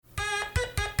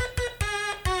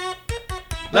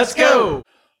Let's go.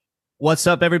 What's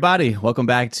up, everybody? Welcome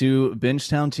back to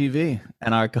Bingetown TV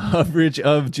and our coverage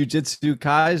of Jujutsu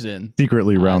Kaisen.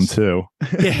 Secretly round two.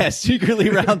 Yeah, secretly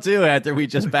round two after we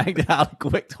just banged out a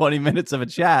quick 20 minutes of a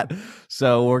chat.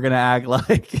 So we're going to act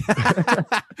like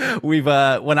we've,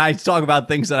 when I talk about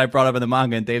things that I brought up in the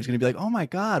manga, and Dave's going to be like, oh my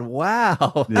God,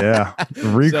 wow. Yeah.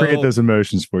 Recreate those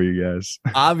emotions for you guys.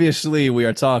 Obviously, we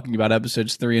are talking about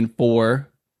episodes 3 and 4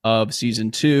 of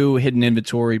season 2, Hidden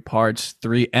Inventory parts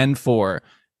 3 and 4.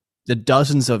 The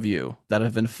dozens of you that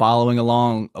have been following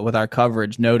along with our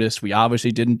coverage noticed we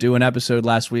obviously didn't do an episode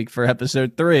last week for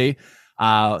episode 3.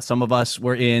 Some of us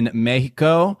were in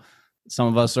Mexico. Some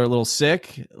of us are a little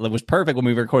sick. It was perfect when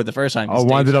we recorded the first time. I'll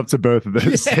wind it up to both of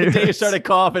those. Yeah, Dave started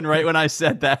coughing right when I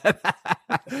said that.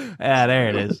 Yeah, there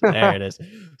it is. There it is.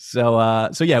 So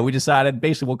yeah, we decided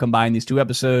basically we'll combine these two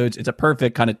episodes. It's a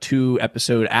perfect kind of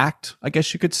 2-episode act, I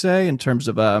guess you could say, in terms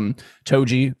of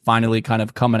Toji finally kind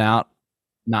of coming out.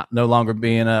 No longer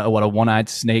being a one-eyed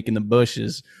snake in the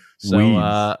bushes.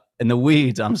 So in the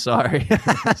weeds, I'm sorry.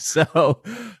 So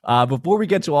before we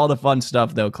get to all the fun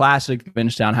stuff, though, classic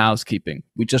Bingetown housekeeping.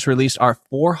 We just released our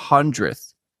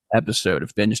 400th episode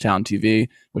of Bingetown TV,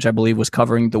 which I believe was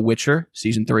covering The Witcher,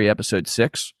 season 3, episode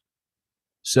 6.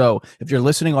 So if you're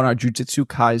listening on our Jujutsu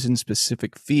Kaisen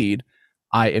specific feed,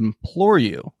 I implore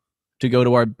you to go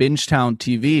to our Bingetown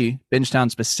TV, Bingetown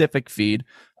specific feed.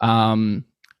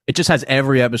 It just has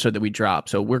every episode that we drop.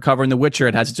 So we're covering The Witcher.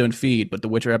 It has its own feed, but The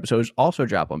Witcher episodes also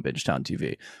drop on Bingetown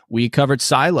TV. We covered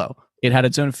Silo. It had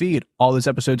its own feed. All those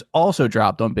episodes also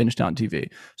dropped on Bingetown TV.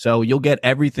 So you'll get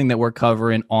everything that we're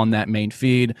covering on that main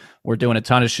feed. We're doing a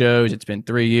ton of shows. It's been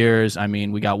 3 years. I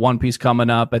mean, we got One Piece coming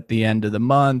up at the end of the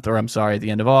month, or I'm sorry, at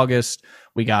the end of August.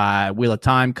 We got Wheel of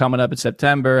Time coming up in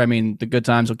September. I mean, the good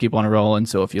times will keep on rolling.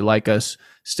 So if you like us,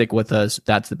 stick with us.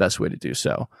 That's the best way to do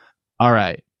so. All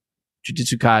right.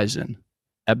 Jujutsu Kaisen,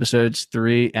 episodes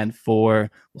 3 and 4.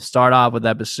 We'll start off with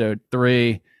episode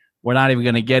 3. We're not even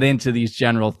going to get into these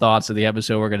general thoughts of the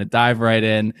episode. We're going to dive right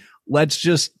in. Let's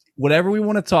just, whatever we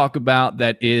want to talk about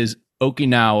that is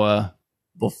Okinawa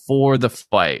before the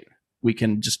fight, we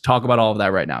can just talk about all of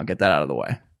that right now. Get that out of the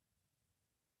way.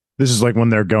 This is like when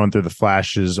they're going through the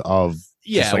flashes of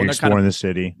just like exploring the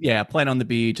city. Yeah, playing on the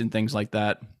beach and things like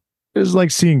that. It was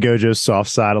like seeing Gojo's soft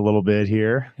side a little bit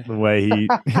here, the way he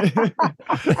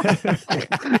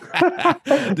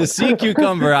the sea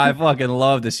cucumber. I fucking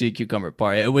love the sea cucumber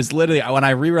part. It was literally when I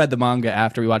reread the manga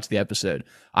after we watched the episode,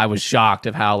 I was shocked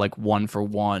of how like one for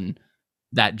one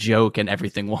that joke and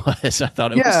everything was. I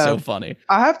thought it was so funny.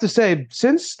 I have to say,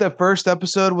 since the first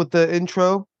episode with the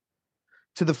intro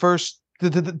to the first to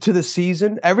the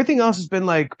season, everything else has been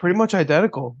like pretty much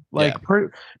identical, like pretty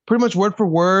much word for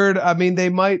word. I mean, they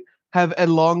might have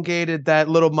elongated that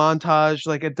little montage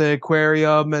like at the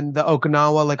aquarium and the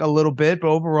Okinawa like a little bit, but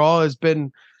overall it's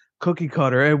been cookie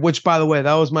cutter, which by the way,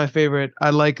 that was my favorite.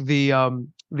 I like the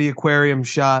aquarium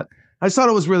shot. I just thought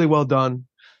it was really well done.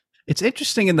 It's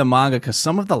interesting in the manga because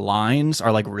some of the lines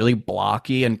are like really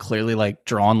blocky and clearly like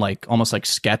drawn like almost like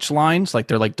sketch lines, like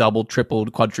they're like doubled,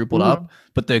 tripled, quadrupled up.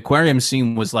 But the aquarium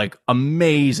scene was like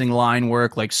amazing line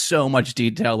work, like so much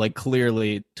detail, like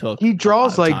clearly took. He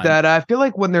draws like time. That. I feel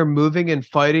like when they're moving and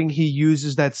fighting, he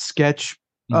uses that sketch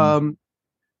format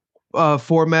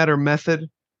or method.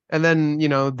 And then, you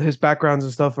know, his backgrounds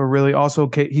and stuff are really also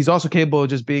he's also capable of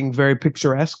just being very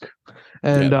picturesque.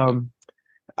 And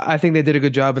I think they did a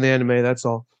good job in the anime. That's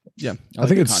all. Yeah, I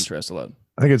think it's contrast a lot.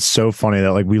 I think it's so funny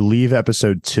that like we leave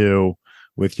episode 2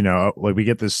 with, you know, like we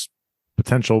get this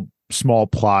potential small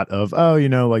plot of, oh, you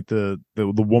know, like the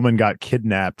woman got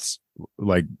kidnapped.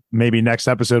 Like maybe next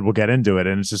episode we'll get into it,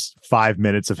 and it's just 5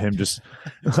 minutes of him just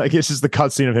like it's just the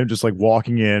cutscene of him just like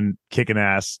walking in, kicking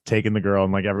ass, taking the girl,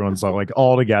 and like everyone's like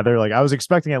all together. Like I was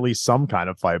expecting at least some kind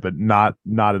of fight, but not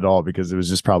at all, because it was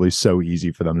just probably so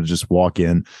easy for them to just walk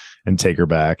in and take her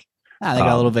back. They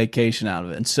got a little vacation out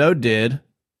of it, and so did,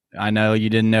 I know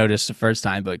you didn't notice the first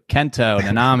time, but Kento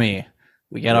Nanami.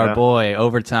 We get our boy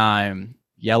Overtime,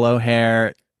 yellow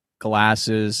hair,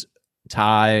 glasses,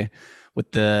 tie, with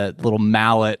the little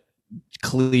mallet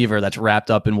cleaver that's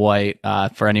wrapped up in white.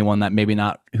 For anyone that maybe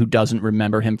who doesn't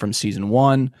remember him from season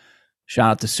 1,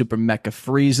 shout out to Super Mecha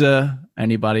Frieza.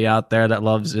 Anybody out there that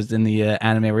loves is in the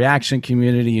anime reaction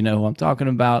community, you know who I'm talking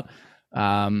about.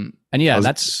 And yeah,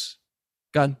 that's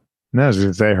good. No, I was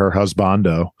gonna say her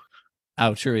husbando.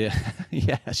 Oh, true. Yeah,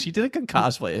 yeah. She did a good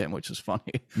cosplay of him, which was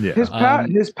funny. Yeah,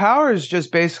 his power is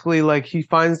just basically like he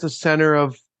finds the center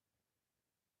of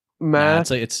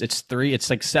math. Nah, it's three. It's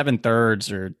like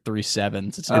 7/3 or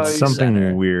 3/7. It's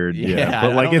something weird. Yeah,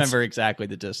 but like I don't remember exactly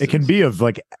the distance. It can be of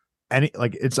like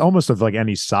it's almost of like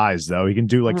any size though. He can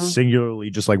do like singularly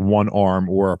just like one arm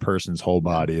or a person's whole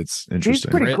body. It's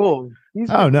interesting. He's pretty cool.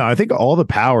 No, I think all the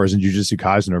powers in Jujutsu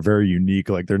Kaisen are very unique.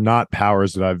 Like they're not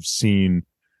powers that I've seen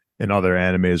in other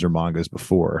animes or mangas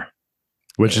before,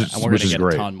 which is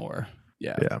great. A ton more.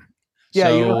 Yeah.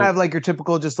 So, you don't have like your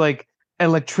typical just like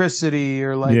electricity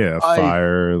or like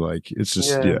fire. Like it's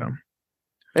just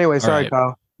Anyway, sorry,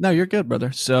 Kyle. No, you're good,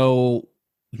 brother. So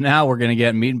now we're gonna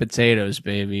get meat and potatoes,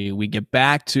 baby. We get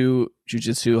back to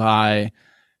Jujutsu High.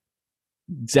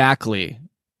 Exactly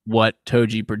what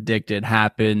Toji predicted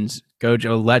happens.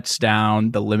 Gojo lets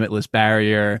down the limitless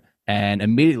barrier and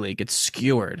immediately gets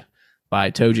skewered by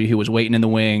Toji, who was waiting in the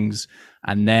wings.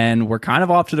 And then we're kind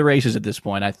of off to the races at this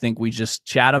point. I think we just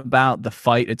chat about the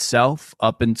fight itself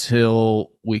up until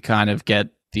we kind of get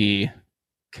the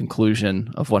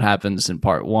conclusion of what happens in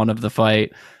part 1 of the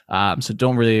fight. So we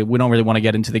don't really want to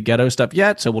get into the ghetto stuff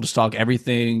yet. So we'll just talk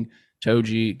everything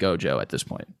Toji, Gojo at this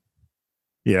point.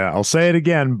 Yeah, I'll say it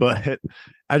again, but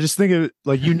I just think of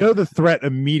like, the threat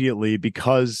immediately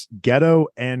because Geto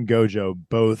and Gojo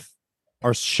both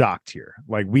are shocked here.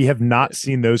 Like we have not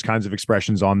seen those kinds of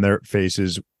expressions on their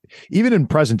faces, even in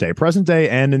present day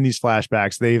and in these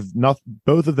flashbacks.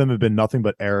 Both of them have been nothing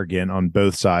but arrogant on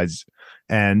both sides.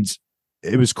 And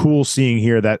it was cool seeing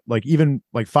here that like, even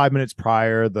like 5 minutes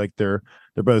prior, like they're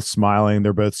both smiling.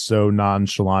 They're both so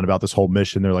nonchalant about this whole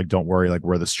mission. They're like, don't worry, like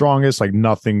we're the strongest, like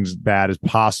nothing's bad is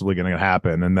possibly going to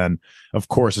happen. And then of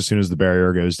course, as soon as the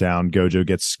barrier goes down, Gojo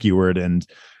gets skewered and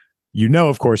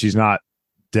of course he's not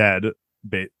dead.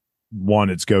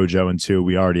 One, it's Gojo, and 2,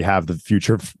 we already have the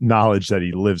future knowledge that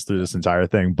he lives through this entire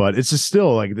thing. But it's just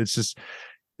still like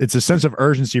it's a sense of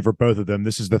urgency for both of them.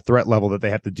 This is the threat level that they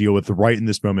have to deal with right in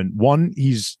this moment. 1,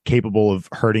 he's capable of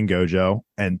hurting Gojo,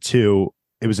 and 2,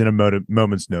 it was in a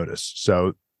moment's notice.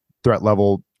 So threat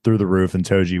level through the roof. And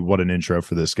Toji, what an intro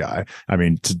for this guy. I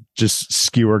mean, to just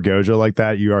skewer Gojo like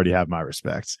that, you already have my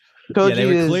respect. They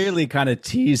were clearly kind of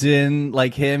teasing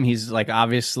like him. He's like,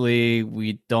 obviously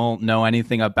we don't know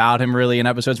anything about him really in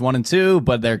episodes 1 and 2,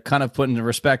 but they're kind of putting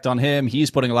respect on him.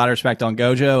 He's putting a lot of respect on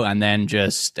Gojo. And then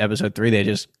just episode 3, they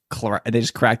just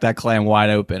cracked that clam wide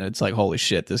open. It's like, holy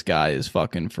shit, this guy is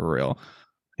fucking for real.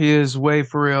 He is way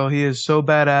for real. He is so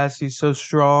badass. He's so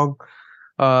strong.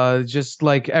 Just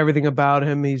like everything about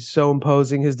him, he's so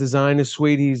imposing. His design is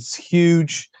sweet. He's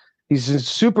huge. He's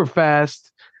super fast.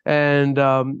 And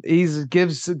he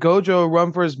gives Gojo a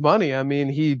run for his money. I mean,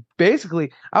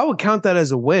 I would count that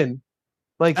as a win.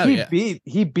 Like he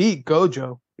beat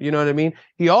Gojo. You know what I mean?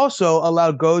 He also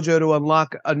allowed Gojo to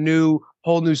unlock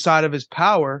whole new side of his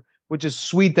power, which is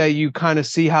sweet that you kind of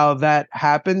see how that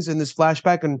happens in this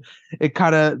flashback. And it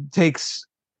kind of takes,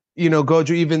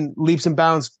 Gojo even leaps and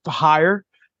bounds higher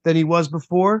than he was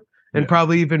before, and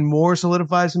probably even more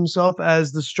solidifies himself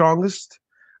as the strongest.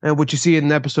 And what you see in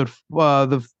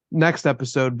the next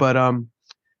episode, but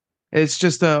it's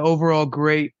just an overall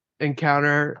great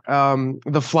encounter.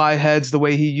 The fly heads, the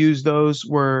way he used those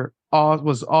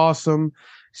was awesome.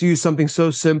 He used something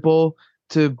so simple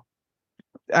he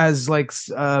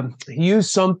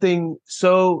used something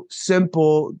so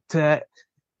simple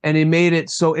and he made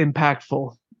it so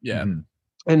impactful. Yeah,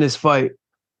 in this fight.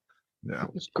 Yeah,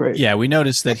 it's great. Yeah, we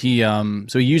noticed that he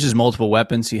uses multiple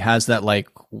weapons. He has that like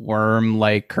worm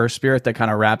like curse spirit that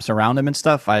kind of wraps around him and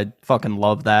stuff. I fucking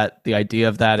love that. The idea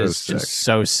of that is just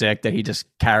so sick that he just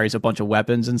carries a bunch of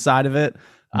weapons inside of it.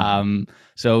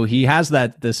 So he has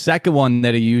that. The second one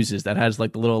that he uses that has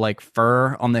like the little like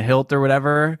fur on the hilt or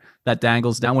whatever that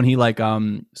dangles down when he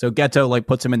so Geto like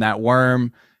puts him in that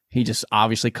worm. He just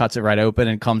obviously cuts it right open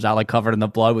and comes out like covered in the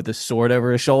blood with his sword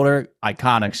over his shoulder.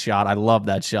 Iconic shot. I love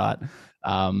that shot.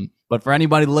 But for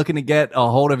anybody looking to get a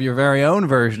hold of your very own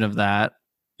version of that,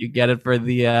 you get it for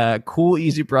the cool,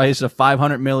 easy price of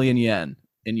 500 million yen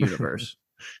in universe.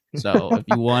 So if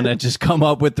you want to just come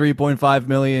up with 3.5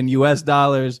 million US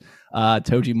dollars,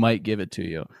 Toji might give it to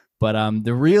you. But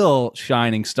the real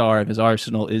shining star of his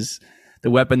arsenal is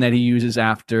the weapon that he uses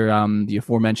after the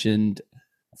aforementioned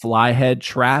flyhead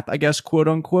trap, I guess, quote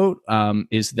unquote,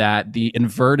 is that the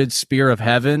inverted spear of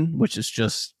heaven, which is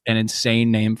just an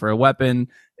insane name for a weapon.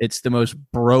 It's the most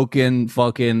broken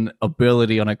fucking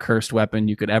ability on a cursed weapon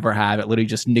you could ever have. It literally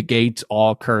just negates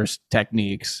all cursed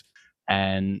techniques.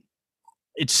 And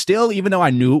it's still, even though I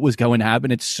knew it was going to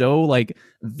happen, it's so like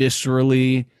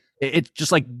viscerally, it's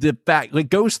just like the fact, like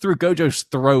goes through Gojo's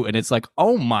throat, and it's like,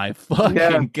 oh my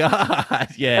fucking god,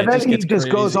 yeah. And then he just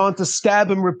goes on to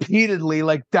stab him repeatedly,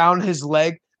 like down his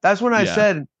leg. That's when I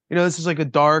said, this is like a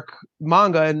dark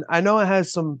manga, and I know it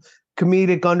has some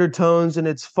comedic undertones, and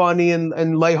it's funny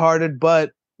and lighthearted,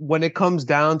 but when it comes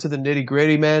down to the nitty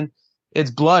gritty, man,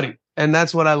 it's bloody, and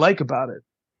that's what I like about it.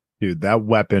 Dude, that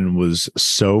weapon was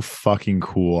so fucking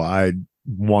cool. I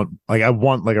want like a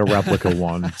replica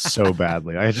one so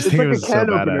badly. I just think like it was so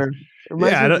badass.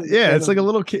 It's like a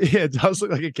little kid. Yeah, it does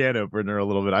look like a can opener a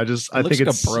little bit. I think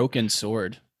it's a broken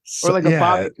sword or like a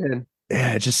bobby pin.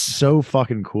 Yeah, it's just so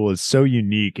fucking cool. It's so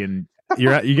unique, and you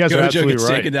guys are absolutely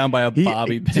right. Taken down by a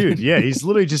bobby pin, dude. Yeah, he's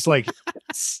literally just like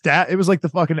It was like the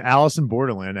fucking Alice in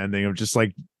Borderland ending of just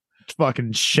like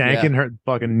fucking shanking her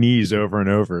fucking knees over and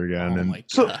over again. And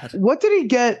so, what did he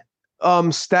get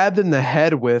stabbed in the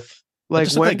head with?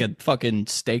 Like like a fucking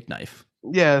steak knife.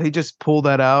 Yeah, he just pulled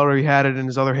that out, or he had it in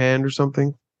his other hand or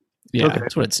something. Yeah,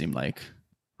 that's what it seemed like.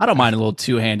 I don't mind a little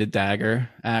two-handed dagger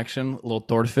action, a little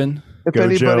Thorfinn. If Gojo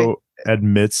anybody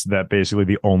admits that basically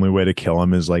the only way to kill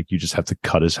him is like you just have to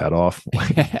cut his head off.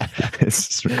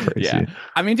 It's just crazy. Yeah,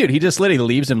 I mean, dude, he just literally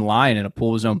leaves him lying in a pool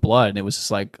of his own blood, and it was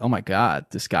just like, oh my god,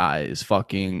 this guy is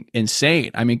fucking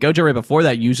insane. I mean, Gojo right before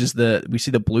that uses we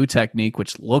see the blue technique,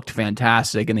 which looked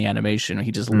fantastic in the animation.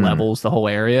 He just levels the whole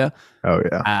area. Oh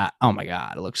yeah. Oh my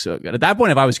god, it looks so good. At that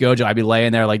point, if I was Gojo, I'd be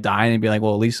laying there like dying and be like,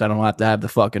 well, at least I don't have to have the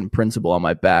fucking principal on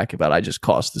my back about I just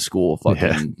cost the school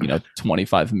fucking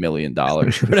 $25 million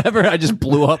or whatever. I just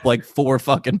blew up like 4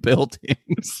 fucking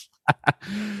buildings.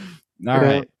 All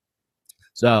right.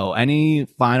 So, any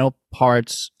final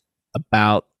parts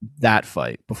about that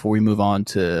fight before we move on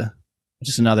to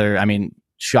just another,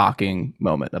 shocking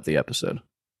moment of the episode?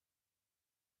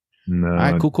 No. All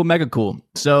right, cool, mega cool.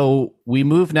 So we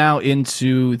move now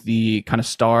into the kind of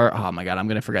star. Oh my god, I'm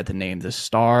gonna forget the name. The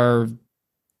star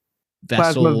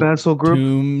vessel group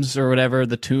tombs or whatever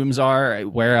the tombs are,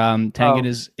 where Tengen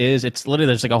is. It's literally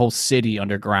there's like a whole city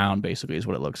underground, basically, is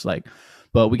what it looks like.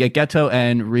 But we get Geto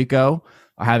and Riko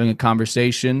are having a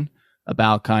conversation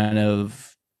about kind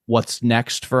of what's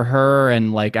next for her,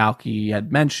 and like Aoki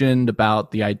had mentioned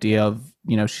about the idea of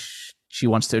she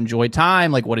wants to enjoy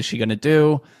time. Like, what is she gonna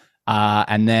do?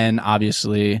 And then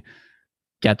obviously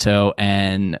Geto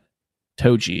and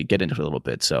Toji get into it a little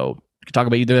bit. So we can talk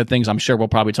about either of the things. I'm sure we'll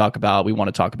probably talk about. We want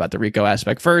to talk about the Riko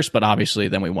aspect first, but obviously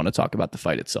then we want to talk about the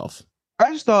fight itself.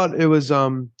 I just thought it was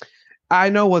I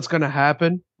know what's going to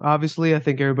happen. Obviously, I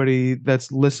think everybody that's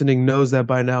listening knows that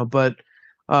by now, but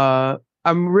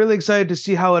I'm really excited to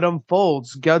see how it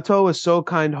unfolds. Geto is so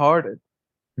kind-hearted.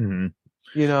 Mm-hmm.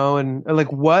 And like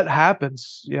what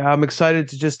happens. Yeah, I'm excited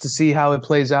to see how it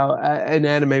plays out in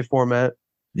anime format.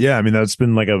 Yeah, I mean, that's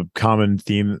been like a common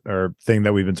theme or thing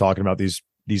that we've been talking about these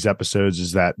episodes,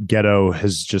 is that Geto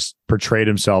has just portrayed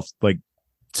himself like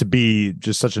to be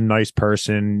just such a nice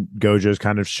person. Gojo's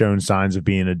kind of shown signs of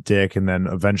being a dick, and then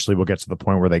eventually we'll get to the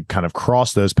point where they kind of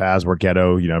cross those paths where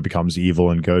Geto, becomes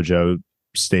evil and Gojo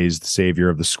stays the savior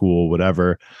of the school,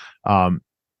 whatever. And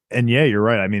yeah, you're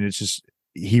right. I mean, it's just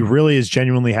he really is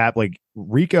genuinely happy. Like,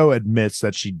 Riko admits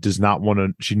that she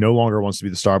no longer wants to be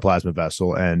the star plasma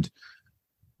vessel, and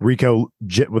Riko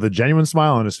with a genuine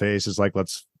smile on his face is like,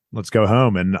 let's go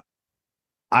home. And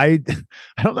I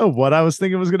don't know what I was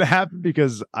thinking was going to happen,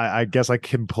 because I guess I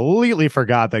completely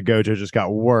forgot that Gojo just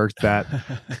got worked, that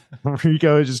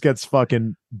Riko just gets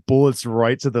fucking bullets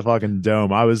right to the fucking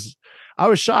dome. I was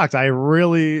shocked. I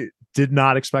really did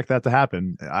not expect that to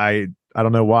happen. I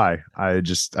don't know why. I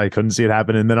couldn't see it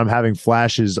happen. And then I'm having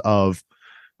flashes of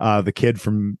the kid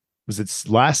from, was it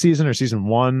last season or season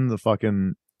 1? The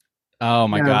fucking. Oh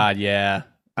my God. Yeah.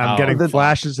 I'm getting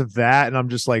flashes of that. And I'm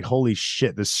just like, holy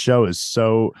shit, this show is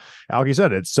so, like you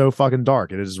said, it's so fucking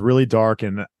dark. It is really dark.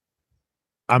 And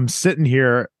I'm sitting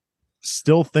here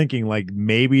still thinking like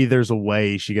maybe there's a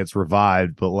way she gets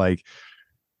revived, but like,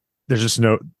 there's just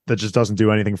that just doesn't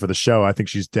do anything for the show. I think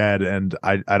she's dead. And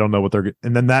I don't know what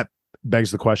and then that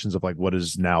begs the questions of like, what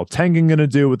is now Tengen going to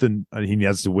do with he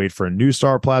has to wait for a new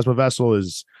star plasma vessel.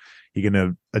 Is he going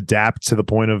to adapt to the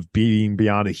point of being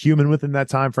beyond a human within that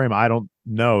time frame? I don't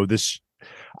know.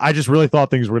 I just really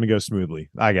thought things were going to go smoothly.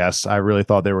 I guess I really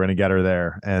thought they were going to get her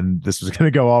there, and this was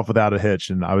going to go off without a hitch.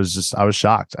 And I was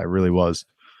shocked. I really was.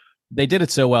 They did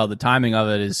it so well. The timing of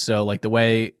it is so like the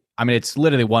way. I mean, it's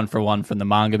literally 1 for 1 from the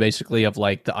manga, basically, of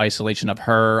like the isolation of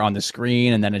her on the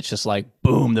screen. And then it's just like,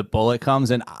 boom, the bullet comes.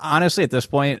 And honestly, at this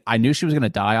point, I knew she was going to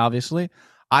die, obviously.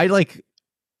 I like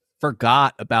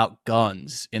forgot about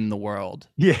guns in the world.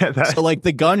 Yeah. So like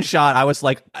the gunshot, I was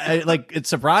like, it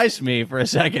surprised me for a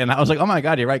second. I was like, oh my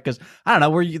God, you're right. Because I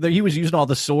don't know, he was using all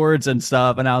the swords and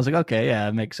stuff. And I was like, okay, yeah,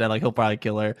 it makes sense. Like he'll probably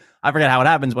kill her. I forget how it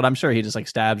happens, but I'm sure he just like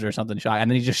stabs her or something, and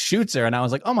then he just shoots her. And I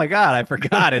was like, oh my God, I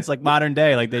forgot. It's like modern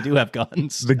day. Like they do have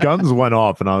guns. The guns went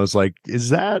off, and I was like, is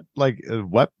that like a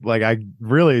weapon? Like I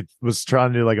really was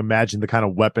trying to like imagine the kind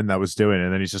of weapon that was doing,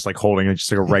 and then he's just like holding it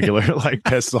just like a regular like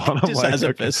pistol. And I'm just like, has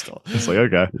a pistol. It's like,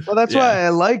 okay. Well, that's why I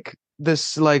like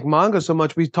this like manga so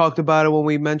much. We talked about it when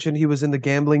we mentioned he was in the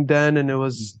gambling den and it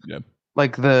was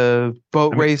like the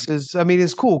boat races. I mean,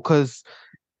 it's cool because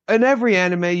in every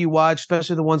anime you watch,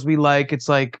 especially the ones we like, it's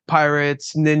like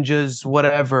pirates, ninjas,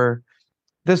 whatever.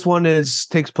 This one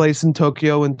takes place in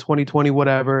Tokyo in 2020,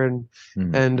 whatever, and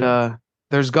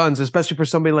there's guns, especially for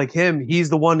somebody like him. He's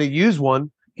the one to use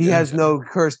one. He has no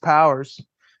cursed powers.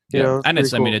 You know, and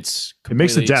cool. I mean, it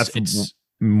makes the death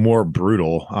more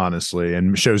brutal, honestly,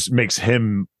 and makes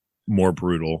him more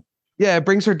brutal. Yeah, it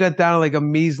brings her death down like a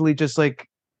measly, just like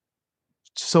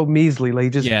so measly,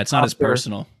 like just it's not as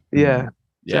personal. Yeah.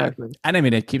 Exactly. And I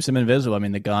mean, it keeps him invisible. I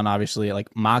mean, the gun, obviously,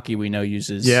 like Maki, we know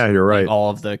uses you're right, all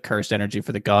of the cursed energy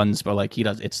for the guns, but like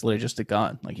it's literally just a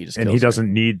gun. Like he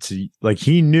doesn't need to, like,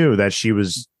 he knew that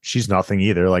she's nothing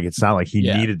either. Like, it's not like he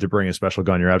needed to bring a special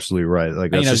gun. You're absolutely right. Like,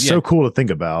 that's just so cool to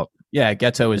think about. Yeah,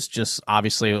 Geto is just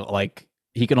obviously like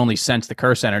he can only sense the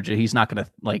curse energy. He's not going to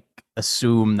like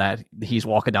assume that he's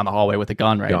walking down the hallway with a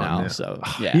gun right now. So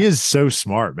he is so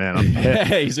smart, man.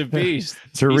 He's a beast.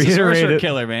 He's a sorcerer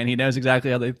killer, man. He knows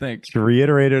exactly how they think. To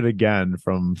reiterate it again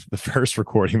from the first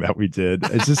recording that we did,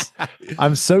 it's just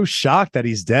I'm so shocked that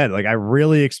he's dead. Like, I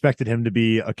really expected him to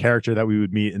be a character that we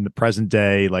would meet in the present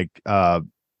day. Like, God,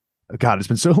 it's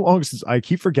been so long since I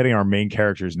keep forgetting our main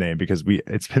character's name because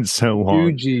it's been so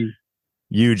long.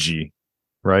 Yuji.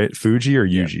 Right, Fuji or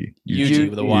Yuji? Yuji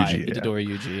with a Y. Itadori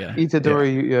Yuji.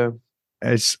 Itadori.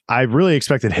 I really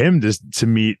expected him to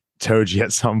meet Toji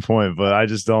at some point, but I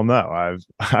just don't know.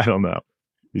 I don't know.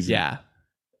 It's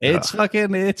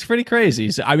pretty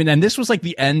crazy. So, I mean, and this was like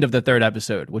the end of the third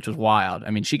episode, which was wild. I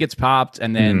mean, she gets popped,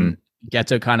 and then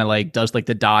Geto kind of like does like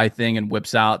the die thing and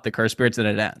whips out the curse spirits, and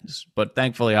it ends. But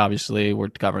thankfully, obviously, we're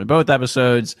covering both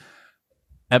episodes.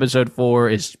 Episode 4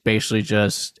 is basically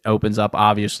just opens up,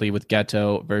 obviously, with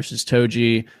Geto versus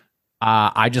Toji.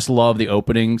 I just love the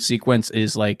opening sequence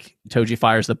is like Toji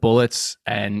fires the bullets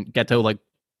and Geto like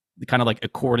kind of like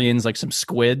accordions like some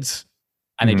squids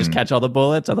and they just catch all the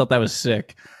bullets. I thought that was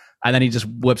sick. And then he just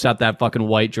whips out that fucking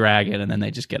white dragon and then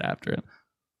they just get after it.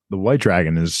 The white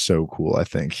dragon is so cool. I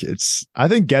think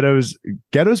Geto's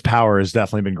power has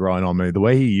definitely been growing on me. The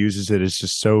way he uses it is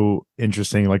just so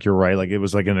interesting. Like, you're right. Like, it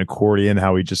was like an accordion,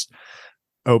 how he just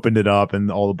opened it up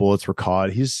and all the bullets were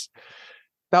caught. That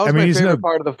was my favorite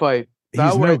part of the fight. He's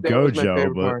no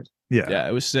Gojo, but yeah,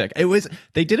 it was sick.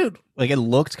 They did it like it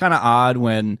looked kind of odd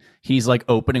when he's like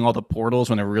opening all the portals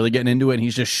when they're really getting into it and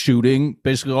he's just shooting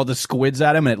basically all the squids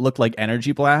at him and it looked like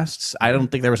energy blasts. I don't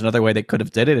think there was another way they could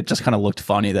have did it. It just kind of looked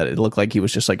funny that it looked like he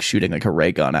was just like shooting like a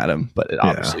ray gun at him, but it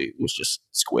obviously was just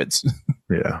squids.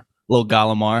 Yeah. Little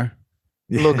Gallimar.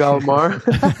 Little Gallimar.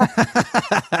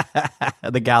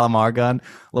 The Gallimar gun.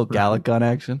 Little Gallic gun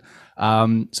action.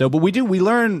 But we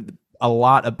learn a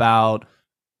lot about,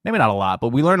 maybe not a lot, but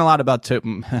we learn a lot about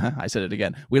I said it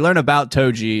again. We learn about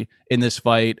Toji in this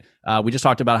fight. We just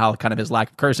talked about how kind of his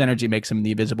lack of curse energy makes him the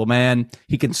invisible man.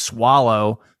 He can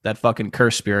swallow that fucking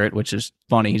curse spirit, which is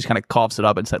funny. He just kind of coughs it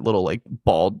up. It's that little like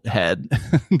bald head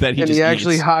that he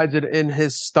actually hides it in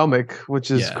his stomach, which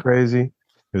is crazy.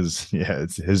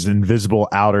 His invisible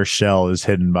outer shell is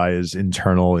hidden by his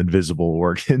internal invisible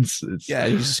organs. He's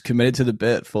just committed to the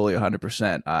bit fully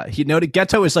 100%. He noted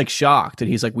Geto is like shocked and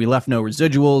he's like, we left no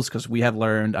residuals because we have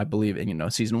learned, I believe,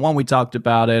 in season 1 we talked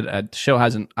about it. The show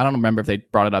hasn't, I don't remember if they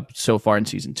brought it up so far in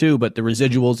season 2, but the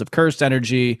residuals of cursed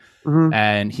energy.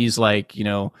 And he's like,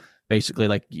 basically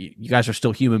like you guys are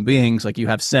still human beings. Like, you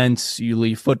have sense, you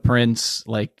leave footprints,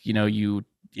 like,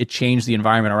 it changed the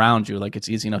environment around you. Like, it's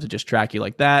easy enough to just track you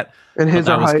like that. And his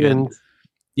are heightened.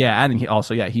 Yeah, and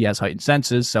he has heightened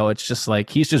senses. So it's just like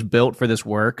he's just built for this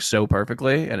work so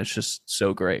perfectly, and it's just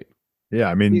so great. Yeah,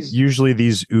 I mean, usually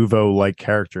these Uvo-like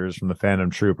characters from the Phantom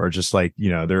Troop are just like,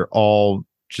 they're all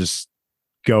just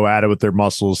go at it with their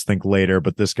muscles, think later.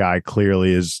 But this guy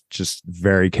clearly is just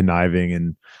very conniving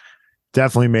and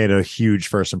definitely made a huge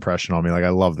first impression on me. Like, I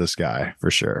love this guy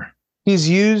for sure. He's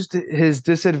used his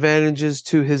disadvantages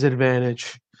to his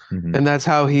advantage. And that's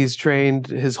how he's trained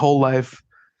his whole life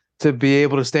to be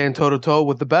able to stand toe-to-toe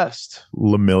with the best.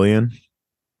 Lemillion.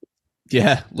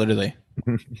 Yeah, literally.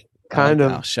 Kind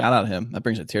of. Wow, shout out him. That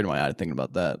brings a tear to my eye thinking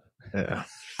about that. Yeah.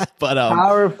 But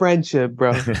power of friendship,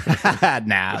 bro.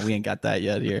 Nah, we ain't got that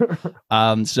yet here.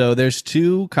 So there's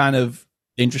two kind of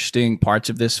interesting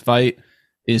parts of this fight.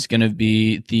 Is going to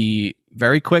be the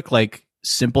very quick, like,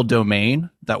 simple domain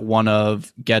that one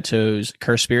of Geto's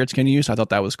cursed spirits can use. I thought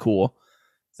that was cool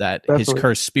that his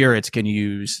cursed spirits can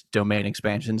use domain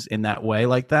expansions in that way,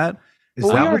 like that. Is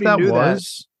that what that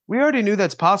was? We already knew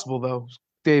that's possible, though.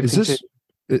 Dave, is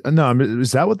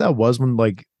that what that was when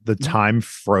like the time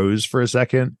froze for a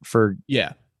second for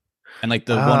and like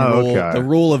the the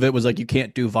rule of it was like you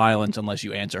can't do violence unless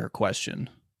you answer her question.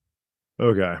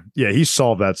 Okay. Yeah, he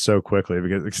solved that so quickly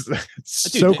because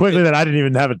so quickly that I didn't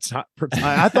even have a time.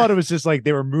 I thought it was just like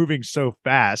they were moving so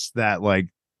fast that like.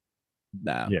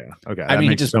 No. Yeah. Okay. I mean,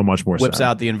 makes he just so much more whips sense.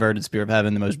 out the inverted spear of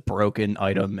heaven, the most broken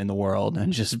item in the world,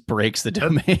 and just breaks the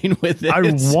domain with it. I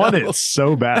want it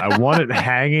so bad. I want it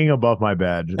hanging above my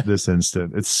bed this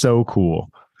instant. It's so cool.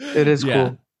 It is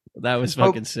cool. That was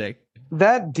fucking sick.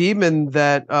 That demon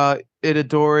that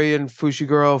Itadori and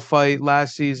Fushiguro fight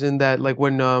last season, that like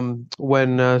when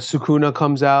Sukuna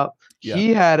comes out,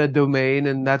 he had a domain,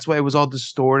 and that's why it was all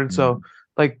distorted. So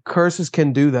like curses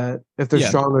can do that if they're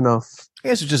strong enough. I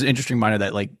guess it's just an interesting reminder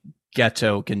that like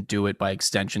Geto can do it by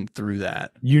extension through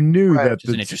that. You knew that it's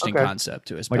an interesting concept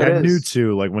to us. Like I knew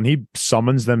too, like when he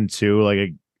summons them too,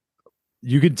 like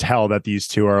you could tell that these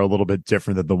two are a little bit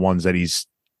different than the ones that he's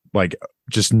like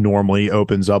just normally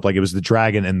opens up. Like it was the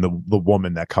dragon and the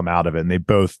woman that come out of it, and they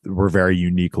both were very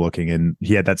unique looking, and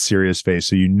he had that serious face,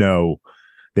 so you know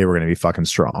they were going to be fucking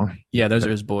strong. Yeah, those are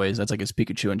his boys. That's like his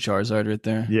Pikachu and Charizard right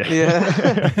there.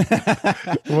 Yeah.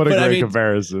 What a great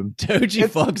comparison. Toji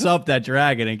fucks up that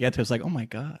dragon and Geto's like, oh my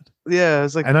God. Yeah,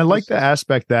 it's like, and I like the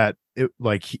aspect that it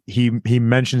like he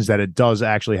mentions that it does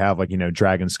actually have like, you know,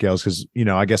 dragon scales, because, you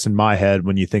know, I guess in my head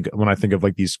when I think of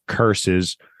like these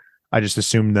curses, I just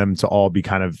assume them to all be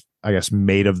kind of, I guess,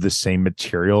 made of the same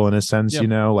material in a sense, you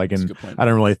know, like, and I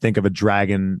don't really think of a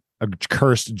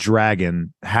cursed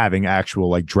dragon having actual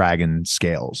like dragon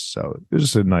scales. So it was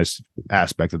just a nice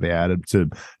aspect that they added to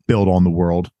build on the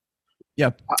world.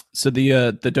 Yeah. So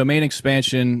the domain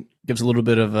expansion gives a little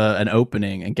bit of an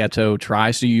opening, and Geto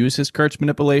tries to use his curse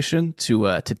manipulation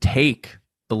to take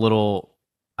the little,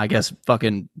 I guess,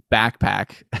 fucking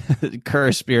backpack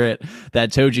curse spirit that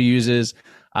Toji uses.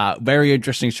 Very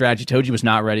interesting strategy. Toji was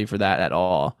not ready for that at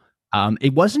all.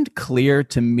 It wasn't clear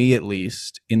to me, at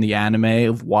least in the anime,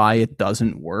 of why it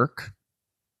doesn't work.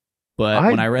 But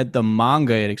when I read the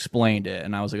manga, it explained it,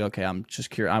 and I was like, okay, I'm just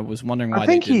curious. I was wondering why. I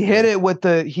think he hit it with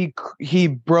he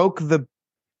broke the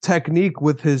technique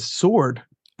with his sword.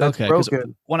 That's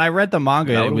broken. When I read the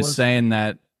manga, it was saying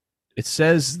that it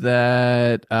says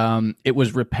that it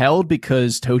was repelled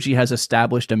because Toji has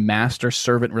established a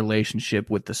master-servant relationship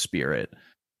with the spirit.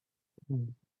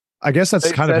 I guess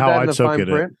that's kind of how I took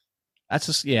it. That's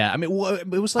just, I mean,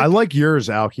 it was like, I like yours,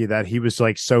 Alki, that he was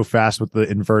like so fast with the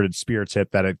inverted spear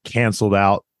tip that it canceled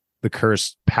out the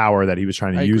cursed power that he was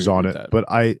trying to use on it. But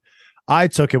I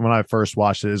took it when I first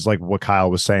watched it as like what Kyle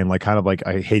was saying, like kind of like,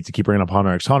 I hate to keep bringing up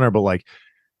Hunter x Hunter, but like,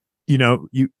 you know,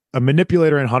 a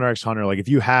manipulator in Hunter x Hunter, like if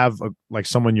you have like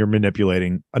someone you're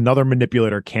manipulating, another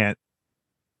manipulator can't,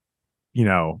 you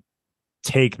know,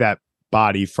 take that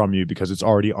body from you because it's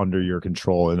already under your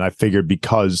control. And I figured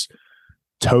because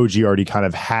Toji already kind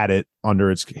of had it under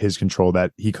his control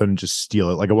that he couldn't just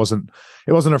steal it. Like it wasn't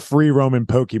a free roaming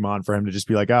Pokemon for him to just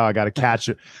be like, oh, I gotta catch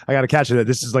it.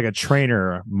 This is like a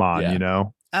trainer mon, you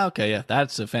know? Okay, yeah,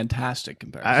 that's a fantastic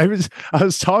comparison. I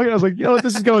was talking, I was like,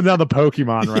 this is going down the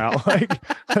Pokemon route. Like,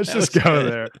 let's just go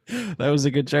there. That was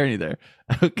a good journey there.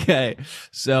 Okay,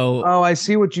 so I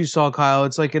see what you saw, Kyle.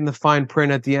 It's like in the fine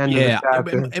print at the end of the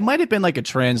chapter. It might have been like a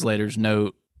translator's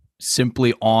note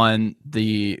simply on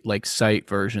the like site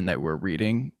version that we're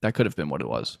reading. That could have been what it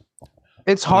was.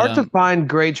 It's hard to find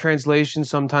great translations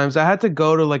sometimes. I had to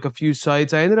go to like a few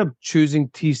sites. I ended up choosing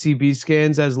TCB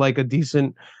scans as like a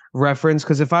decent reference,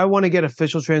 because if I want to get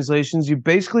official translations, you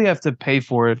basically have to pay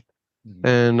for it,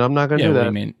 and I'm not gonna do that. What do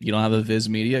you mean? You don't have a Viz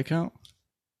Media account?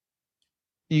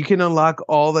 You can unlock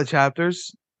all the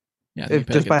chapters if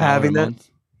just by having that.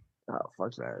 Oh,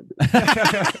 fuck that.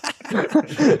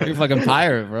 You're a fucking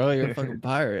pirate, bro. You're a fucking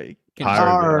pirate. You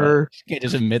can't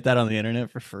just admit that on the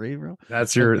internet for free, bro.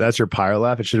 That's your pirate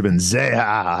laugh. It should have been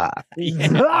Zeha.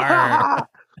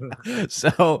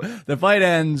 So the fight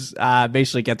ends.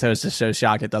 Basically, Geto's just so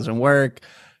shocked it doesn't work.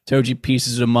 Toji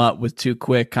pieces him up with two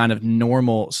quick kind of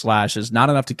normal slashes. Not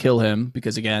enough to kill him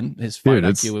because, again, his fight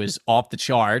IQ is off the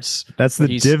charts. That's the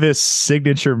Divis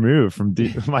signature move from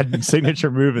my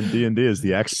signature move in D&D is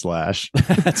the X slash.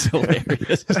 That's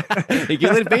hilarious.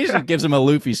 It basically gives him a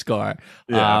Luffy scar.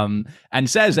 Yeah. And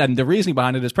says, and the reasoning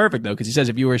behind it is perfect, though, because he says,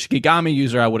 if you were a Shikigami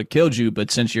user, I would have killed you. But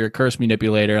since you're a curse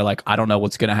manipulator, like, I don't know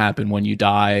what's going to happen when you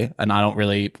die, and I don't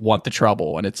really want the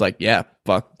trouble. And it's like, yeah,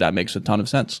 fuck, that makes a ton of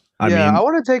sense. I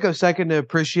want to take a second to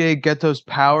appreciate Geto's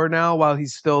power now while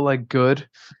he's still like good.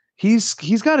 He's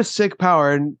got a sick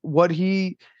power, and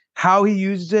how he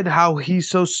uses it, how he's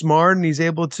so smart and he's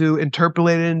able to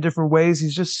interpolate it in different ways.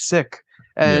 He's just sick.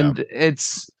 And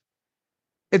it's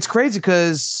crazy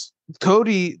because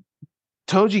Toji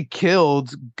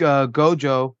killed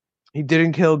Gojo. He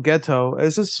didn't kill Geto.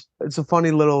 It's a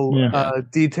funny little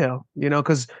detail,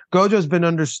 because Gojo's been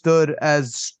understood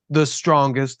as the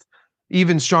strongest,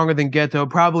 even stronger than Geto,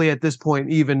 probably at this point,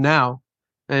 even now,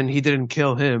 and he didn't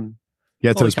kill him.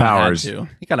 Geto's powers.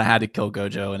 He kind of had to kill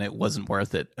Gojo, and it wasn't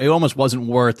worth it. It almost wasn't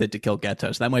worth it to kill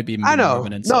Geto. So that might be more of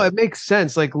an insult. No, it makes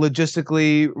sense. Like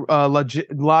logistically,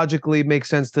 logically makes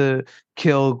sense to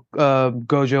kill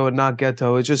Gojo and not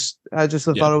Geto. I just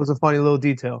thought it was a funny little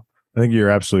detail. I think you're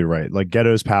absolutely right. Like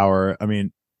Geto's power. I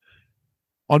mean,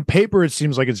 on paper, it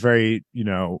seems like it's very,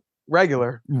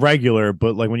 regular,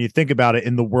 but like when you think about it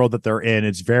in the world that they're in,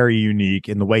 it's very unique,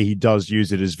 and the way he does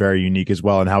use it is very unique as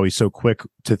well, and how he's so quick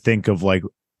to think of like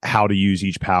how to use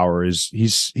each power is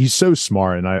he's so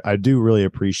smart, and I do really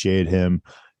appreciate him,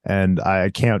 and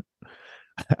I'm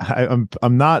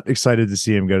not excited to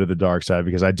see him go to the dark side,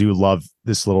 because I do love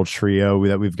this little trio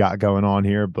that we've got going on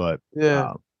here, but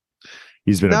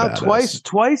he's been now a badass.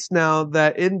 twice now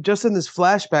that in this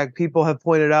flashback, people have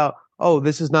pointed out, oh,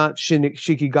 this is not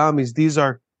Shikigamis.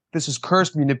 This is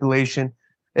curse manipulation.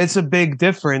 It's a big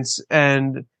difference,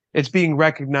 and it's being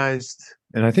recognized.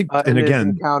 And I think, and again,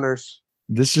 encounters.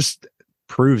 This just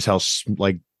proves how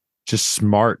just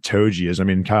smart Toji is. I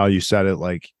mean, Kyle, you said it.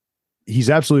 Like,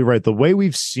 he's absolutely right. The way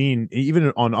we've seen,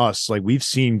 even on us, like we've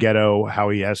seen Geto, how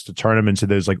he has to turn him into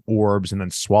those like orbs and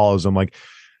then swallows them. Like,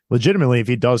 legitimately, if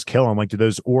he does kill him, like, do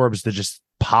those orbs that just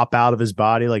pop out of his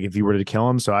body, like if he were to kill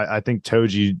him? So I think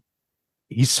Toji,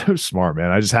 he's so smart, man.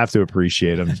 I just have to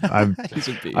appreciate him. He's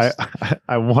a beast.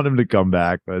 I want him to come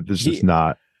back, but this is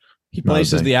not. He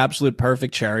places the absolute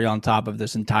perfect cherry on top of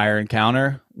this entire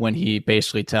encounter when he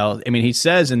basically he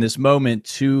says in this moment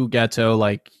to Geto,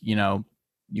 like,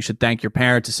 you should thank your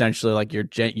parents, essentially, like your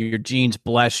genes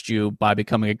blessed you by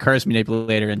becoming a curse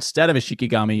manipulator instead of a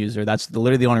Shikigami user. That's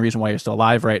literally the only reason why you're still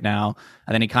alive right now.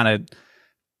 And then he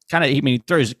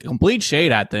throws complete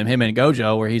shade at him and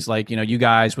Gojo, where he's like, you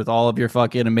guys with all of your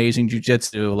fucking amazing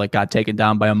jujutsu, like, got taken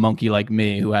down by a monkey like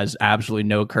me who has absolutely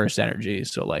no curse energy.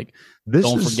 So, like,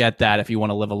 don't forget that if you want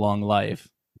to live a long life.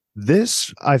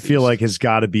 This, I feel like, has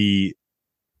got to be.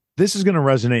 This is going to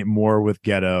resonate more with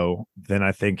Geto than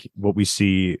I think what we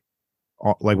see,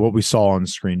 like what we saw on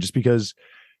screen, just because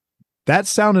that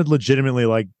sounded legitimately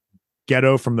like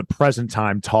Geto from the present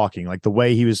time talking, like the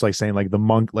way he was like saying like the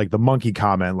monkey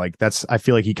comment, like that's, I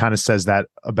feel like he kind of says that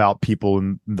about people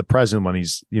in the present when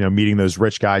he's, meeting those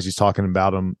rich guys, he's talking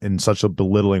about them in such a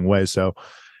belittling way. So,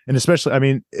 and especially, I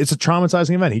mean, it's a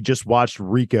traumatizing event. He just watched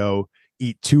Rico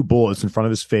eat 2 bullets in front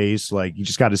of his face. Like, he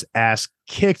just got his ass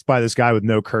kicked by this guy with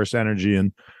no curse energy.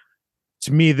 And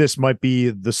to me, this might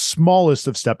be the smallest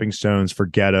of stepping stones for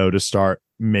Geto to start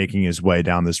making his way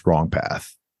down this wrong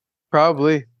path.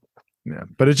 Probably. Yeah.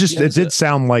 But it did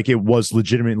sound like it was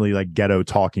legitimately like Geto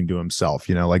talking to himself,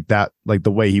 like that, like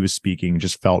the way he was speaking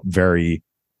just felt very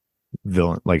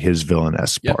villain, like his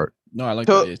villain-esque part. No, I like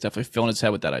that. He's definitely filling his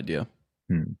head with that idea.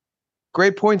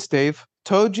 Great points, Dave.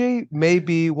 Toji may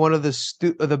be one of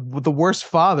the worst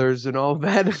fathers in all of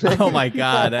anime. Oh my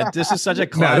god, this is such a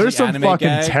classic there's some anime fucking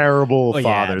gag. terrible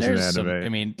fathers in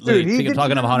anime. Dude,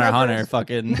 talking of Hunter,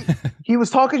 fucking. He was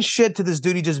talking shit to this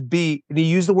dude he just beat, and he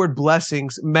used the word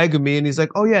blessings, Megami, and he's like,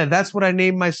 "Oh yeah, that's what I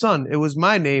named my son. It was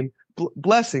my name,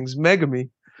 Blessings, Megami."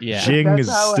 Yeah, Jing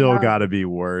is still got to be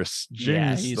worse.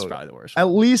 He's probably the worst. At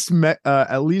least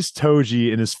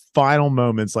Toji in his final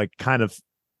moments, like, kind of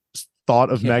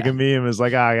thought of Megami and was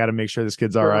like, I got to make sure this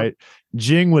kid's all right.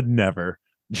 Jing would never.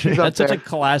 That's such a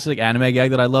classic anime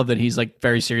gag that I love, that he's like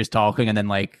very serious talking, and then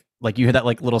like you hear that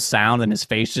like little sound and his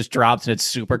face just drops and it's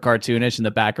super cartoonish and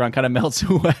the background kind of melts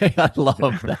away. I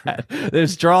love that.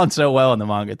 It's drawn so well in the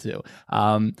manga too.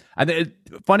 I think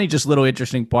funny, just little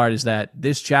interesting part is that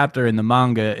this chapter in the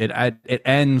manga, it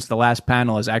ends, the last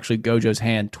panel is actually Gojo's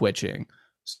hand twitching.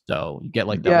 So you get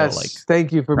like that little, like,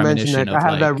 thank you for mentioning that. I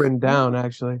have that written down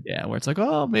actually. Yeah, where it's like,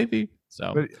 oh, maybe.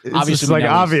 So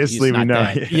obviously we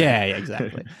know. Yeah,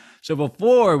 exactly. So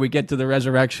before we get to the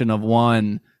resurrection of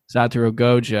one Satoru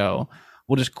Gojo,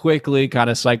 we'll just quickly kind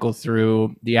of cycle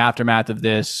through the aftermath of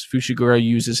this. Fushiguro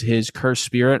uses his cursed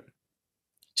spirit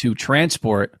to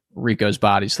transport Rico's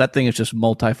body. So that thing is just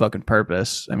multi-fucking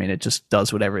purpose. I mean, it just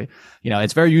does whatever,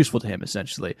 it's very useful to him,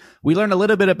 essentially. We learned a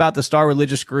little bit about the Star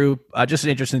Religious Group. Just an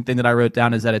interesting thing that I wrote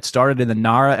down is that it started in the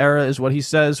Nara era, is what he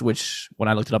says, which, when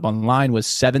I looked it up online, was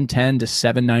 710 to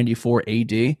 794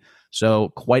 AD. So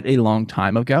quite a long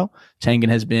time ago. Tengen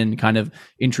has been kind of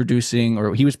introducing,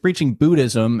 or he was preaching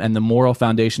Buddhism and the moral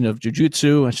foundation of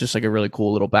Jujutsu. It's just like a really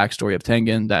cool little backstory of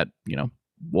Tengen that,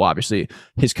 well, obviously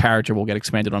his character will get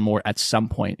expanded on more at some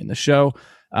point in the show.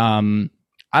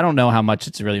 I don't know how much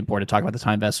it's really important to talk about the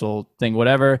time vessel thing,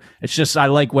 whatever. It's just I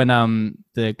like when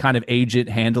the kind of agent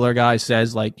handler guy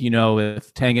says, like,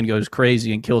 if Tengen goes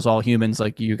crazy and kills all humans,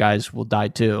 like, you guys will die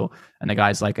too. And the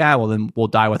guy's like, well, then we'll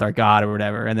die with our god or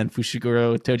whatever. And then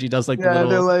Fushiguro Toji does like the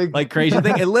little like crazy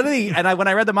thing. It literally, and when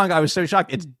I read the manga, I was so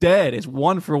shocked. It's dead. It's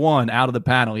 1 for 1 out of the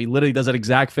panel. He literally does that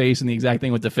exact face and the exact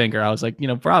thing with the finger. I was like,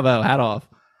 bravo, hat off.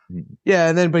 Yeah,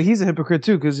 and then but he's a hypocrite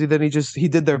too, because he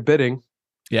did their bidding.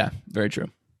 Yeah, very true.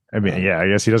 I mean, I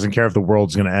guess he doesn't care if the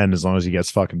world's going to end as long as he gets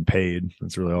fucking paid.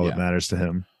 That's really all that matters to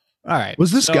him. All right.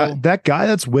 Was this that guy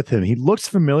that's with him? He looks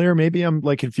familiar. Maybe I'm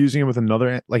like confusing him with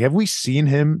another. Like, have we seen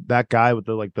him? That guy with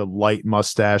the light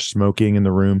mustache smoking in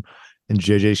the room in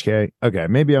JJK? Okay,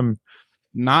 maybe I'm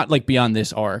not like beyond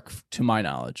this arc, to my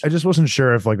knowledge. I just wasn't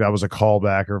sure if like that was a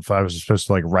callback or if I was supposed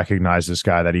to like recognize this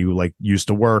guy that he like used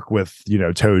to work with,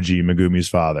 Toji, Megumi's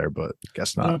father, but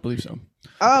guess not. I don't believe so.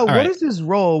 Oh, what is his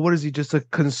role? What is he? Just a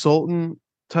consultant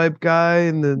type guy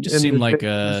in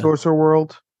the sorcerer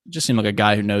world? Just seemed like a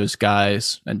guy who knows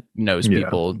guys and knows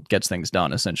people, gets things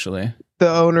done. Essentially, the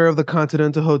owner of the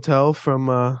Continental Hotel from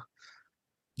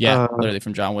literally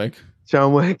from John Wick.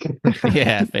 John Wick.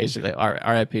 Yeah, basically.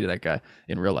 R.I.P. to that guy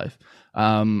in real life.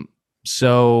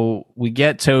 So we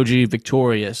get Toji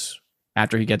victorious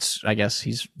after he gets, I guess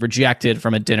he's rejected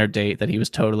from a dinner date that he was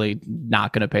totally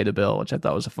not going to pay the bill, which I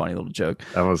thought was a funny little joke.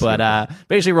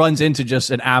 Basically runs into just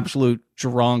an absolute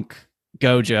drunk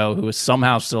Gojo who is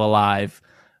somehow still alive,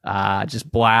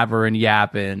 just blabbering,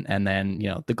 yapping, and then,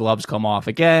 the gloves come off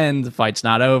again, the fight's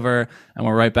not over, and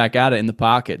we're right back at it in the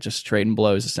pocket, just trading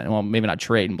blows. Well, maybe not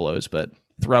trading blows, but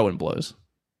throwing blows.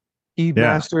 He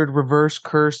mastered reverse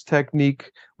curse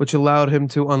technique, which allowed him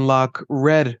to unlock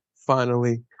red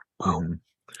finally. Mm-hmm.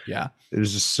 Yeah, it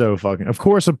was just so fucking. Of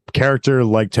course, a character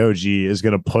like Toji is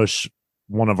going to push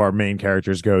one of our main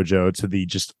characters, Gojo, to the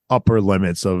just upper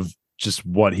limits of just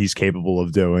what he's capable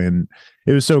of doing. And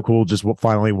it was so cool just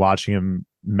finally watching him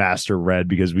master red,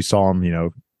 because we saw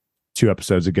him, 2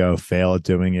 episodes ago fail at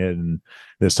doing it, and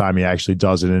this time he actually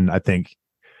does it. And I think,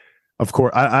 of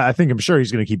course, I'm sure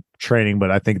he's going to keep training,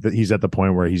 but I think that he's at the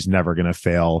point where he's never going to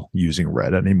fail using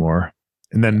red anymore.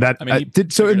 And then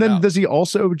does he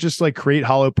also just like create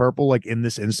hollow purple like in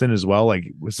this instant as well? Like,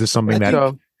 was this something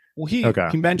he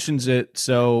mentions it.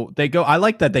 So they go, I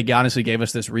like that they honestly gave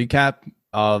us this recap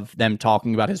of them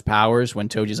talking about his powers when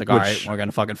Toji's like, all right, we're going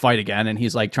to fucking fight again. And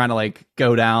he's like trying to like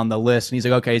go down the list. And he's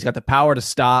like, okay, he's got the power to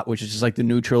stop, which is just like the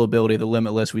neutral ability, the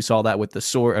limitless. We saw that with the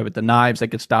sword, with the knives that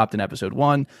get stopped in episode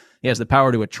 1. He has the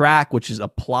power to attract, which is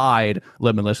applied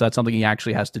limitless. So that's something he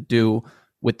actually has to do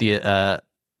with the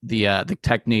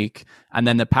technique. And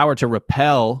then the power to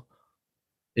repel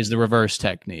is the reverse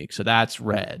technique. So that's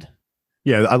red.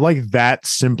 Yeah, I like that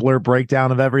simpler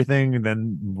breakdown of everything. And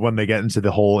then when they get into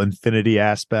the whole infinity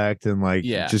aspect and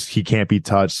just he can't be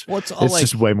touched, it's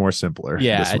just way more simpler.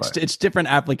 Yeah, it's different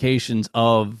applications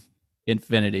of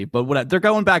infinity. But they're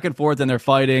going back and forth and they're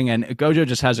fighting, and Gojo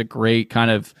just has a great kind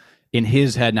of in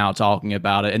his head now talking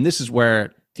about it. And this is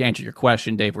where, to answer your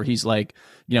question, Dave, where he's like,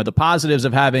 the positives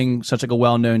of having such like a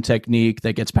well-known technique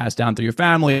that gets passed down through your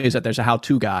family is that there's a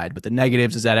how-to guide, but the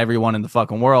negatives is that everyone in the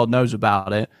fucking world knows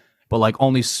about it, but like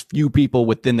only few people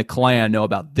within the clan know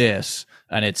about this,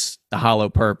 and it's the hollow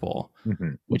purple,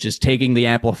 which is taking the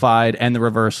amplified and the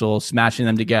reversal, smashing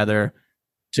them together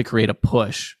to create a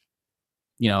push,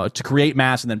 to create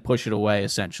mass and then push it away,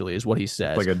 essentially, is what he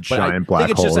says. Like a giant black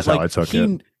hole is how I took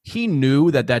it. He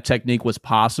knew that technique was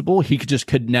possible. He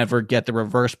could never get the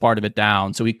reverse part of it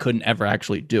down, so he couldn't ever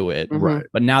actually do it. Right.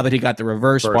 But now that he got the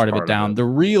reverse part of it down, the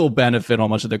real benefit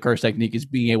almost of the curse technique is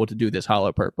being able to do this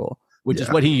hollow purple, which is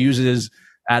what he uses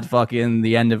at fucking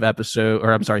the end of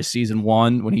season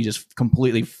 1, when he just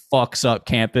completely fucks up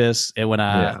campus, and when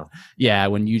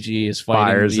when Yuji is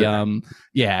fighting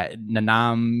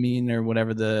Nanamine or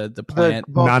whatever the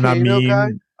plant, Nanamine guy?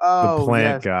 The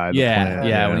plant guy.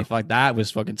 When he fucked, that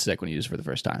was fucking sick when he used it for the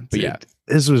first time. But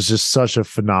this was just such a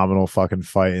phenomenal fucking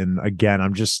fight. And again,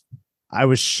 I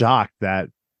was shocked that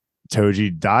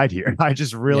Toji died here. I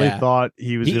just really thought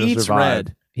he was going to survive.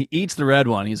 Red. He eats the red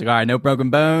one. He's like, all right, no broken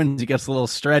bones. He gets a little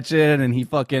stretch in, and he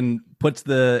fucking puts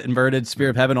the inverted spear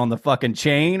of heaven on the fucking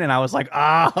chain. And I was like,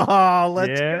 let's go.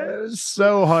 It was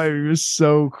so hype. It was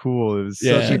so cool. It was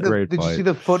such a great fight. Did you see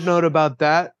the footnote about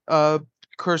that? The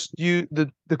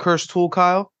cursed tool,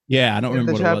 Kyle? Yeah, I don't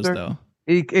remember what it was though.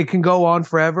 It can go on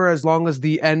forever as long as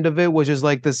the end of it, which is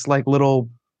like this like little,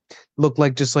 look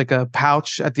like just like a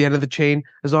pouch at the end of the chain.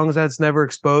 As long as that's never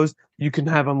exposed, you can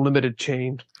have unlimited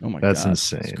chain. Oh my god, that's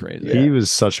insane. That's crazy. He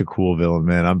was such a cool villain,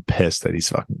 man. I'm pissed that he's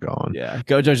fucking gone. Yeah,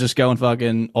 Gojo's just going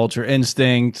fucking Ultra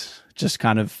Instinct, just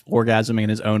kind of orgasming in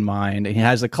his own mind. And he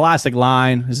has a classic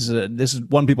line. This is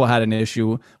one people had an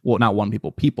issue. Well, not one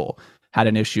people had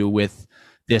an issue with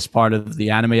this part of the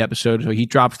anime episode. So he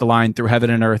drops the line, "Through heaven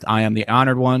and earth, I am the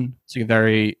honored one." It's like a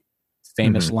very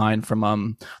famous line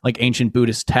from like ancient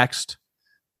Buddhist text.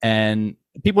 And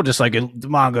people just like the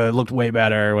manga looked way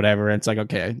better or whatever. It's like,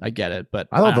 okay, I get it, but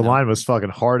I thought the line was fucking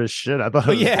hard as shit. I thought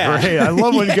it was great. I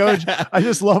love when I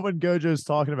just love when Gojo's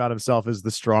talking about himself as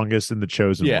the strongest and the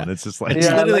chosen one. It's just like it's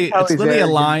literally a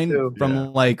line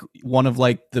from like one of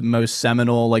like the most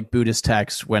seminal like Buddhist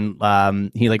texts when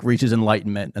he like reaches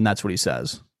enlightenment, and that's what he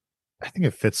says. I think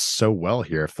it fits so well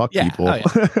here. Fuck people.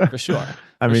 For sure.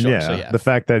 I mean, the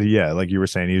fact that like you were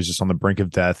saying, he was just on the brink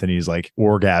of death and he's like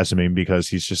orgasming because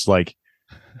he's just like,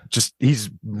 he's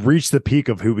reached the peak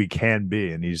of who he can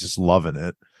be and he's just loving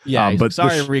it. Yeah, but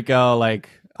sorry, Rico, like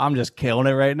I'm just killing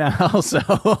it right now, so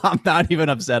I'm not even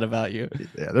upset about you.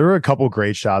 Yeah, there were a couple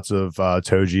great shots of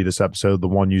Toji this episode. The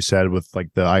one you said with like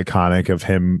the iconic of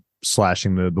him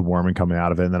slashing the worm and coming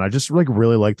out of it, and then I just like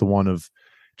really like the one of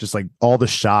just like all the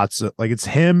shots, like it's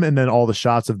him and then all the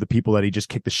shots of the people that he just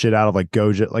kicked the shit out of, like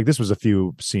Gojo. Like this was a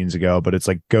few scenes ago, but it's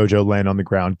like Gojo laying on the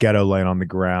ground, Geto laying on the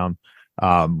ground,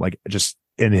 like just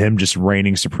in him just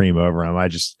reigning supreme over him. I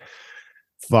just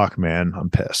fuck, man, I'm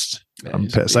pissed. I'm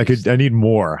pissed. I need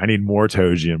more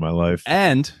Toji in my life.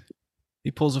 And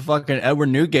he pulls a fucking Edward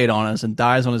Newgate on us and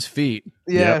dies on his feet.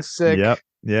 Yeah, sick. Yep.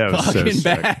 Yeah, it was fucking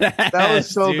so badass. That was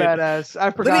so dude. badass. I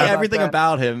forgot everything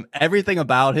about him. Everything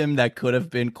about him that could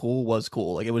have been cool was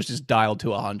cool. Like it was just dialed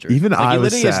to 100. Even like, I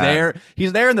was is sad. there.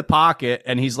 He's there in the pocket,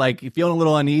 and he's like feeling a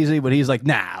little uneasy, but he's like,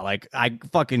 nah. Like I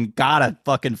fucking gotta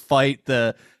fucking fight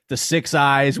the six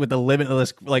eyes with the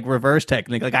limitless like reverse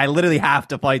technique. Like I literally have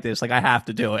to fight this. Like I have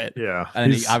to do it. Yeah,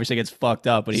 and he obviously gets fucked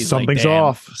up, but he's something's like,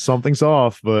 off. Something's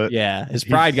off. But yeah, his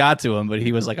pride got to him. But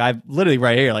he was like, I'm literally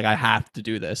right here. Like I have to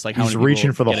do this. Like he's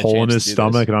reaching for the hole in his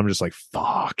stomach, and I'm just like,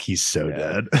 fuck, he's so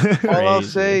dead. All I'll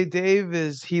say, Dave,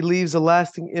 is he leaves a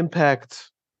lasting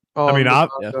impact. I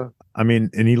mean,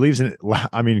 and he leaves it.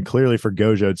 I mean, clearly for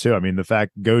Gojo too. I mean, the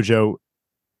fact Gojo.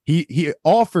 He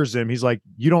offers him, he's like,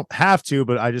 you don't have to,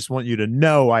 but I just want you to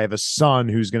know I have a son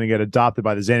who's going to get adopted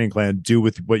by the Xanin clan. Do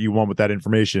with what you want with that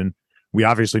information. We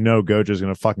obviously know Gojo's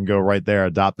going to fucking go right there,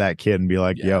 adopt that kid and be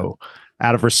like, yo,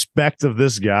 out of respect of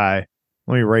this guy,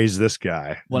 let me raise this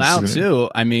guy. Well, now too,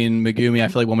 I mean, Megumi, I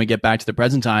feel like when we get back to the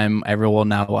present time, everyone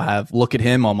now will have look at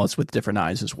him almost with different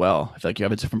eyes as well. I feel like you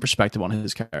have a different perspective on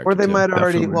his character. Or they might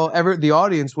already, Definitely. the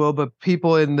audience will, but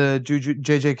people in the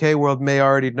JJK world may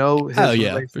already know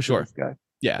his for sure. Guy.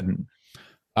 Yeah.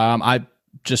 I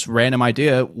just random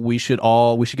idea. We should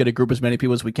get a group as many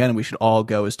people as we can, and we should all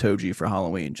go as Toji for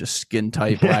Halloween. Just skin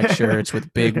tight black shirts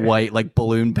with big white like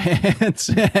balloon pants,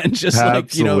 and just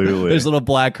like there's little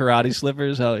black karate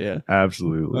slippers. Hell yeah,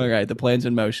 absolutely. All right, the plan's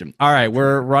in motion. All right,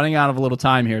 we're running out of a little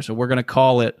time here, so we're gonna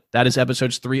call it. That is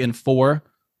episodes 3 and 4.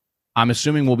 I'm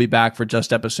assuming we'll be back for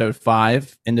just episode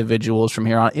 5. Individuals from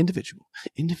here on. Individual.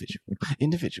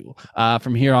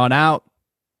 From here on out.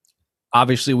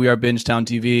 Obviously, we are Bingetown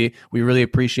TV. We really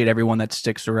appreciate everyone that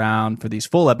sticks around for these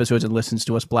full episodes and listens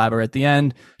to us blabber at the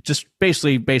end. Just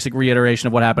basically basic reiteration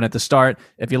of what happened at the start.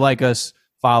 If you like us,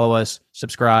 follow us,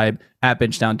 subscribe at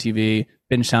Bingetown TV.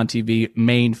 Bingetown TV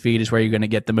main feed is where you're going to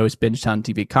get the most Bingetown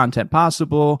TV content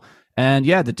possible. And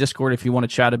yeah, the Discord, if you want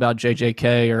to chat about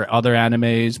JJK or other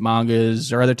animes,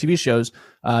 mangas, or other TV shows,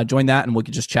 join that and we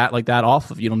can just chat like that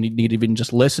off of. You don't need to even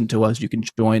just listen to us. You can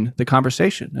join the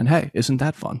conversation. And hey, isn't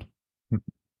that fun?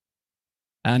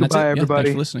 And goodbye, that's it. everybody.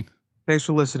 Thanks for listening. Thanks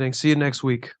for listening. See you next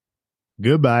week.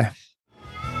 Goodbye.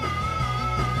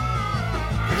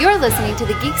 You're listening to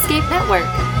the Geekscape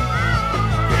Network.